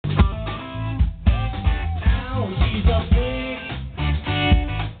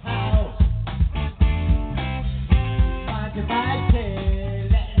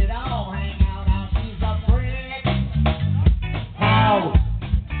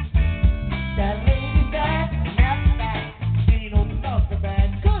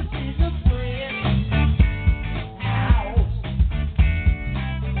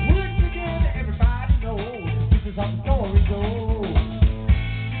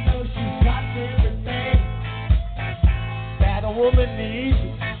woman needs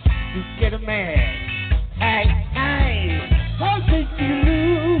to get a man. Hey, hey, how can you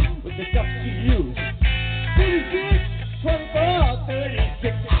lose with the stuff she used? 36, 24,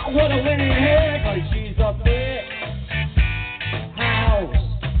 36. I want to win in her, cause she's a big house.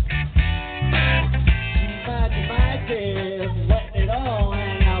 She might be letting it all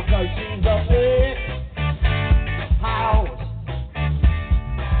hang out, cause she's a big house.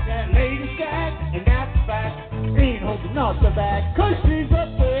 That lady's got, and that's the fact, ain't holding off the back, cause she's a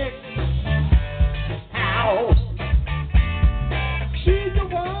big house. She's the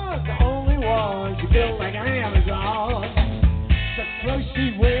one, the only one, she built like an Amazon. The clothes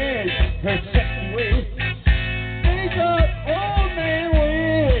she wears, her sexy waist, makes up old man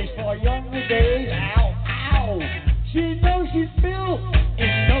ways for younger days. Ow, ow. She knows she's built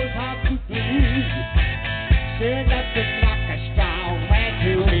and knows how to please. She's got to knock a strong man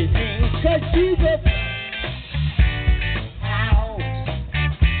to his knees, cause she's a house.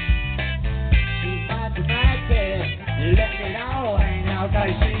 She's not the market, let it all hang out,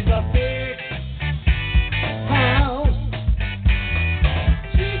 cause she's a big house.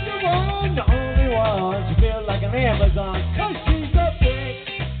 She's the one, the only one, she feels like an Amazon, cause she's a big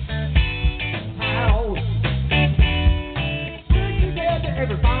house. Stick together,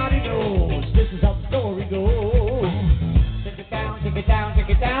 everybody knows, this is how the story goes. Take it down, take it down, take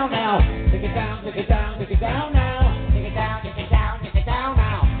it down now. Take it down, take it down, take it down now.